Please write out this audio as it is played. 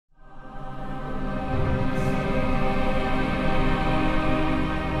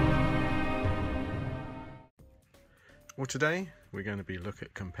Well, today we're going to be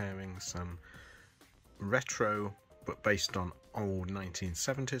comparing some retro but based on old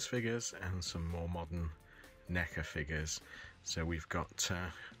 1970s figures and some more modern NECA figures. So we've got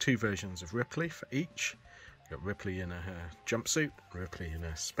two versions of Ripley for each. We've got Ripley in a jumpsuit, Ripley in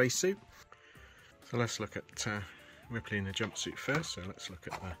a spacesuit. So let's look at Ripley in a jumpsuit first. So let's look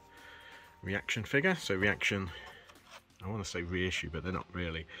at the reaction figure. So reaction, I want to say reissue, but they're not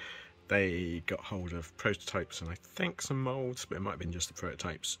really. They got hold of prototypes and I think some moulds, but it might have been just the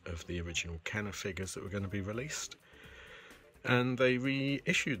prototypes of the original Kenner figures that were going to be released. And they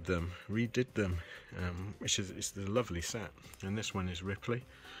reissued them, redid them, which is it's a lovely set. And this one is Ripley,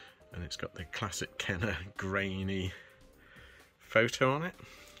 and it's got the classic Kenner grainy photo on it.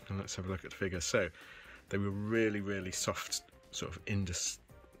 And let's have a look at the figure. So they were really soft, sort of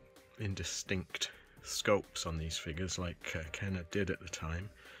indistinct sculpts on these figures, like Kenner did at the time.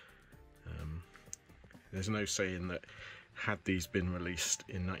 There's no saying that had these been released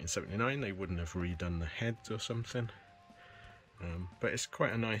in 1979 they wouldn't have redone the heads or something, but it's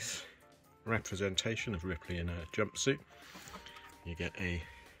quite a nice representation of Ripley in a jumpsuit. You get a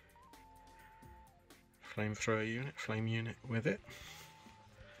flame unit with it.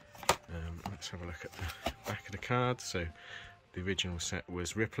 Let's have a look at the back of the card. So the original set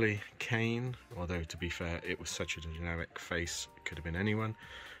was Ripley, Kane, although to be fair it was such a generic face it could have been anyone,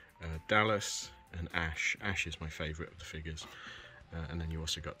 Dallas and Ash. Ash is my favourite of the figures, and then you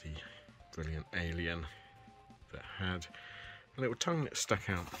also got the brilliant alien that had a little tongue that stuck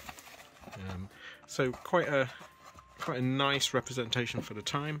out. So quite a nice representation for the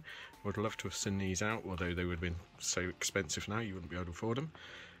time. Would love to have seen these out, although they would have been so expensive now you wouldn't be able to afford them.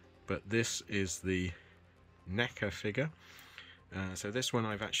 But this is the NECA figure. So this one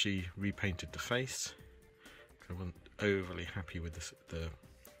I've actually repainted the face. I wasn't overly happy with the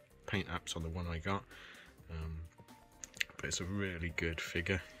paint apps on the one I got, but it's a really good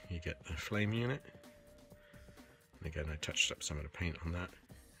figure. You get the flame unit, and again I touched up some of the paint on that.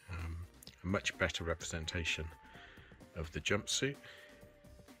 A much better representation of the jumpsuit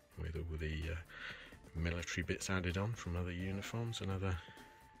with all the military bits added on from other uniforms and other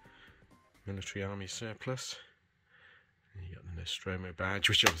military army surplus. And you got the Nostromo badge,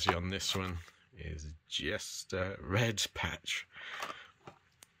 which obviously on this one is just a red patch.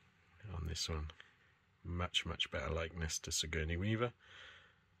 On this one, much better likeness to Sigourney Weaver,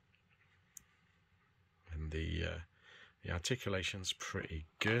 and the articulation's pretty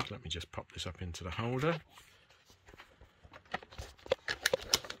good. Let me just pop this up into the holder.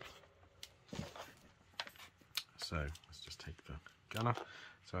 So let's just take the gun off.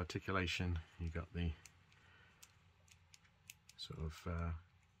 So articulation, you got the sort of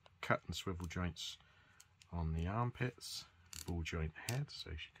cut and swivel joints on the armpits, ball joint head, so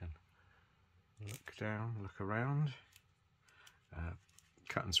she can look down, look around.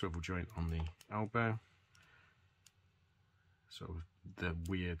 Cut and swivel joint on the elbow. Sort of the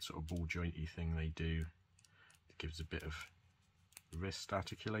weird sort of ball jointy thing they do. It gives a bit of wrist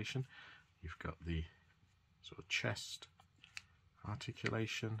articulation. You've got the sort of chest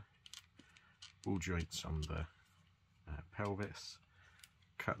articulation. Ball joints on the pelvis.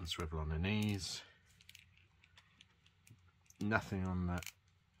 Cut and swivel on the knees. Nothing on that.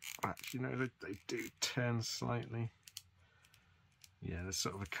 Actually, no, they do turn slightly. Yeah, there's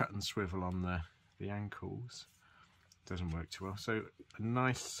sort of a cut and swivel on the ankles. Doesn't work too well. So a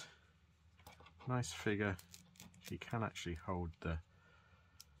nice figure. She can actually hold the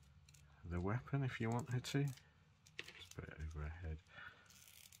weapon if you want her to. Just put it over her head.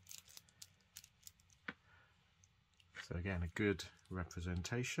 So again, a good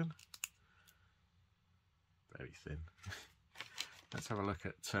representation. Very thin. Let's have a look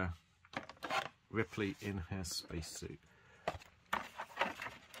at Ripley in her spacesuit.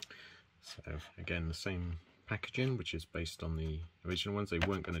 So again, the same packaging, which is based on the original ones. They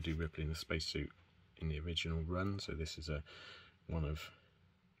weren't going to do Ripley in the spacesuit in the original run, so this is one of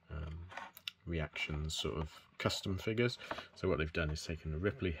Reaction's sort of custom figures. So what they've done is taken the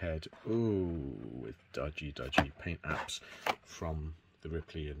Ripley head, with dodgy paint apps from the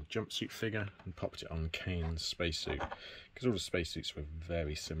Ripley and jumpsuit figure and popped it on Kane's spacesuit, because all the spacesuits were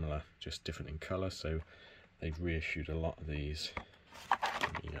very similar, just different in colour, so they've reissued a lot of these.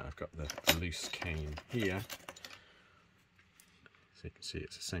 Yeah, I've got the loose Kane here, so you can see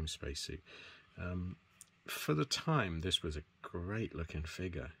it's the same spacesuit. For the time this was a great looking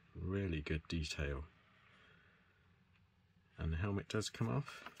figure, really good detail, and the helmet does come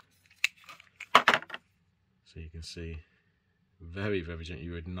off, so you can see very gentle.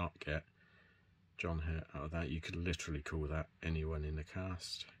 You would not get John Hurt out of that. You could literally call that anyone in the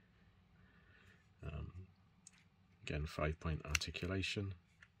cast. Again, 5-point articulation.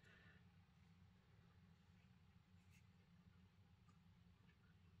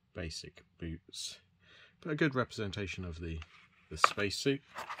 Basic boots, but a good representation of the spacesuit.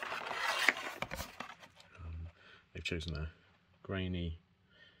 They've chosen a grainy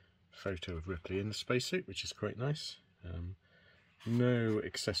photo of Ripley in the spacesuit, which is quite nice. No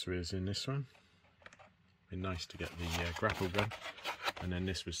accessories in this one. Been nice to get the grapple gun. And then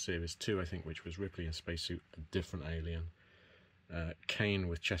this was series 2, I think, which was Ripley in spacesuit, a different alien. Kane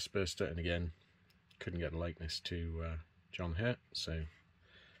with chest burster, and again, couldn't get a likeness to John Hurt, so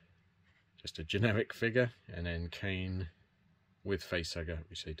just a generic figure. And then Kane with facehugger,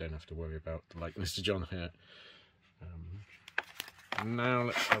 which they don't have to worry about the likeness to John Hurt. Now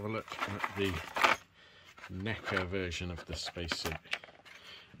let's have a look at the NECA version of the spacesuit.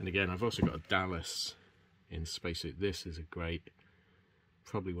 And again, I've also got a Dallas in spacesuit. This is a great,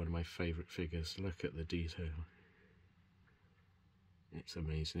 probably one of my favourite figures. Look at the detail. It's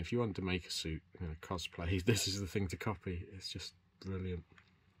amazing. If you want to make a suit, cosplay, this is the thing to copy. It's just brilliant.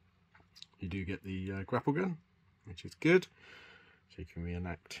 You do get the grapple gun, which is good. So you can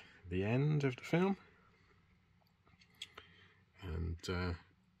reenact the end of the film. And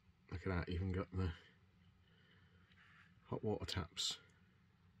look at that, even got the hot water taps.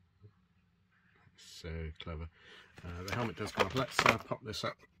 So clever. The helmet does come off. Let's pop this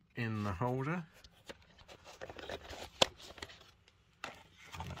up in the holder.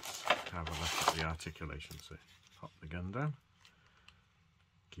 And let's have a look at the articulation. So pop the gun down.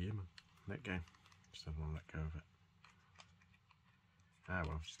 Gear man. Let go. Just don't want to let go of it. Ah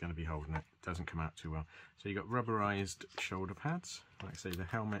well, she's going to be holding it. It doesn't come out too well. So you've got rubberized shoulder pads. Like I say, the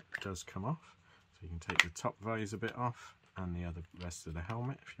helmet does come off. So you can take the top visor bit off and the rest of the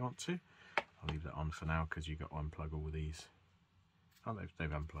helmet if you want to. I'll leave that on for now because you've got to unplug all these. Oh,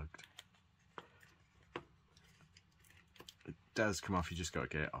 they've unplugged. It does come off, you just got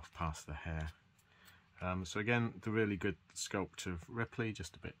to get it off past the hair. So again, the really good sculpt of Ripley,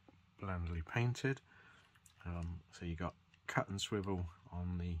 just a bit blandly painted. So you got cut and swivel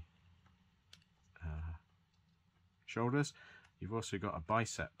on the shoulders. You've also got a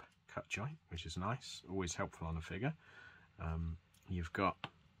bicep cut joint, which is nice, always helpful on a figure. You've got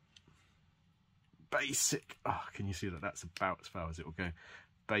basic, oh, can you see that? That's about as far as it will go.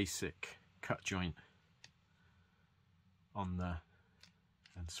 Basic cut joint on the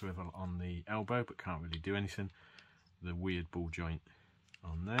and swivel on the elbow, but can't really do anything. The weird ball joint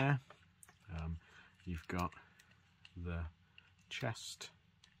on there. You've got the chest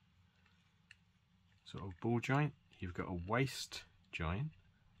sort of ball joint. You've got a waist joint,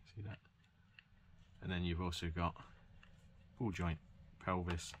 see that? And then you've also got ball joint,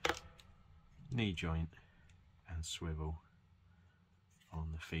 pelvis, knee joint and swivel on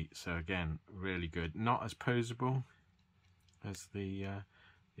the feet. So again, really good. Not as posable as the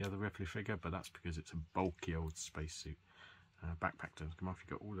other Ripley figure, but that's because it's a bulky old spacesuit. Backpack doesn't come off.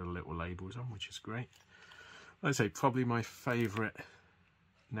 You've got all the little labels on, which is great. I'd say probably my favourite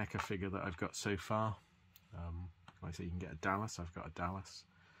NECA figure that I've got so far. Like I say, you can get a Dallas. I've got a Dallas,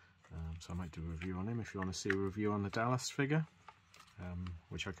 so I might do a review on him if you want to see a review on the Dallas figure,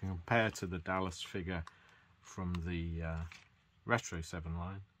 which I can compare to the Dallas figure from the Retro 7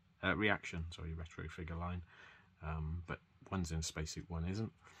 line, Reaction, sorry, Retro figure line, but one's in a spacesuit, one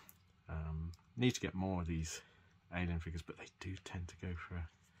isn't. Need to get more of these alien figures, but they do tend to go for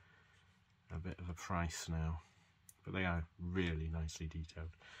a bit of a price now, but they are really nicely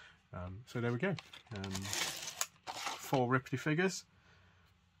detailed. So there we go, 4 Ripley figures,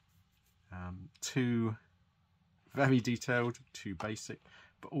 2 very detailed, 2 basic,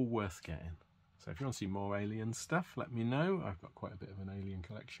 but all worth getting. So if you want to see more alien stuff, let me know. I've got quite a bit of an alien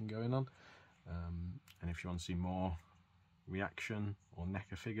collection going on, and if you want to see more Reaction or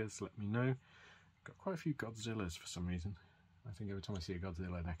NECA figures, let me know. I've got quite a few Godzillas for some reason. I think every time I see a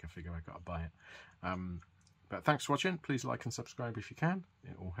Godzilla NECA figure, I've got to buy it. But thanks for watching. Please like and subscribe if you can.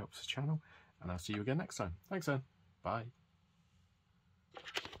 It all helps the channel. And I'll see you again next time. Thanks then. Bye.